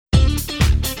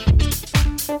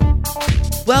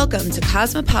Welcome to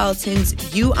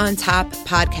Cosmopolitan's You on Top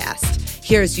podcast.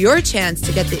 Here's your chance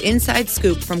to get the inside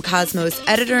scoop from Cosmo's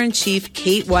editor-in-chief,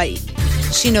 Kate White.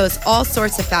 She knows all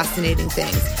sorts of fascinating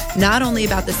things, not only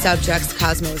about the subjects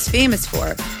Cosmo is famous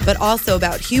for, but also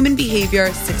about human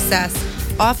behavior, success,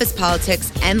 office politics,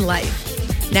 and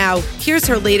life. Now, here's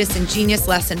her latest ingenious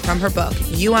lesson from her book,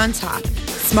 You on Top,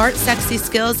 Smart, Sexy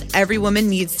Skills Every Woman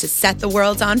Needs to Set the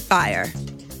World on Fire.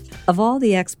 Of all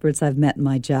the experts I've met in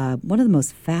my job, one of the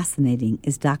most fascinating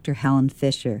is Dr. Helen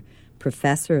Fisher,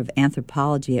 professor of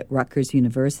anthropology at Rutgers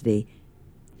University.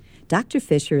 Dr.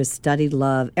 Fisher has studied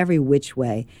love every which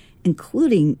way,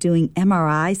 including doing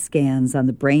MRI scans on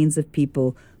the brains of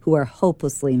people who are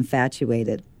hopelessly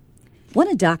infatuated. One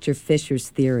of Dr. Fisher's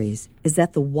theories is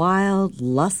that the wild,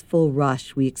 lustful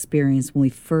rush we experience when we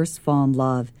first fall in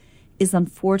love is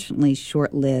unfortunately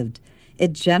short-lived.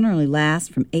 It generally lasts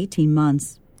from 18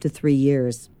 months to 3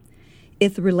 years.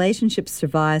 If the relationship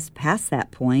survives past that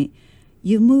point,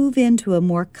 you move into a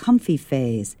more comfy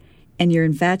phase, and your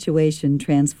infatuation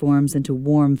transforms into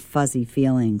warm, fuzzy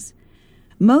feelings.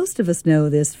 Most of us know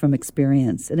this from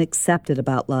experience and accept it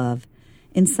about love.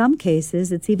 In some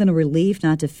cases, it's even a relief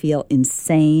not to feel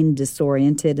insane,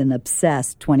 disoriented, and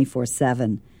obsessed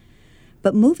 24/7.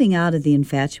 But moving out of the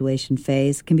infatuation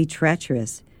phase can be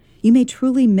treacherous. You may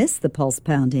truly miss the pulse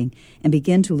pounding and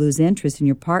begin to lose interest in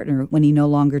your partner when he no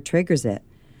longer triggers it.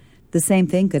 The same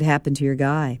thing could happen to your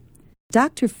guy.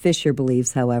 Dr. Fisher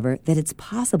believes, however, that it's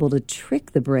possible to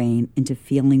trick the brain into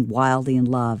feeling wildly in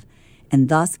love and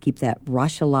thus keep that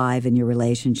rush alive in your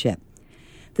relationship.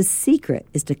 The secret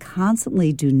is to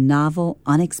constantly do novel,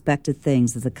 unexpected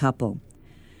things as a couple.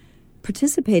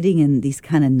 Participating in these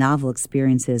kind of novel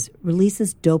experiences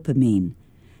releases dopamine.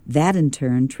 That, in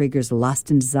turn, triggers lust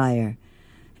and desire.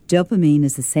 Dopamine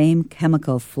is the same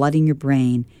chemical flooding your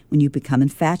brain when you become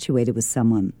infatuated with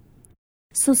someone.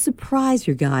 So surprise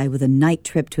your guy with a night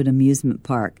trip to an amusement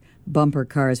park, bumper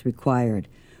cars required.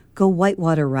 Go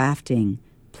whitewater rafting.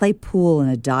 Play pool in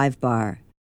a dive bar.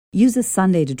 Use a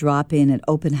Sunday to drop in at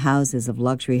open houses of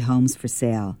luxury homes for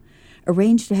sale.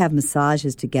 Arrange to have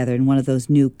massages together in one of those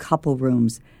new couple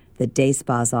rooms that day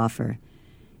spas offer.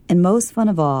 And most fun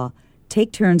of all,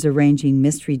 take turns arranging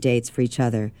mystery dates for each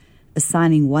other,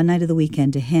 assigning one night of the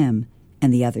weekend to him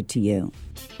and the other to you.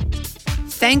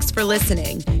 Thanks for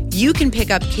listening. You can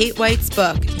pick up Kate White's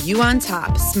book, You on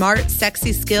Top, Smart,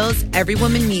 Sexy Skills Every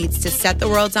Woman Needs to Set the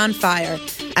World on Fire,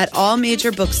 at all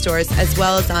major bookstores as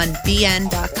well as on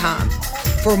bn.com.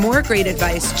 For more great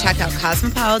advice, check out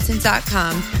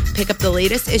cosmopolitan.com, pick up the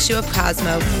latest issue of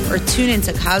Cosmo, or tune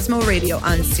into Cosmo Radio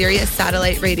on Sirius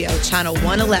Satellite Radio, Channel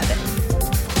 111.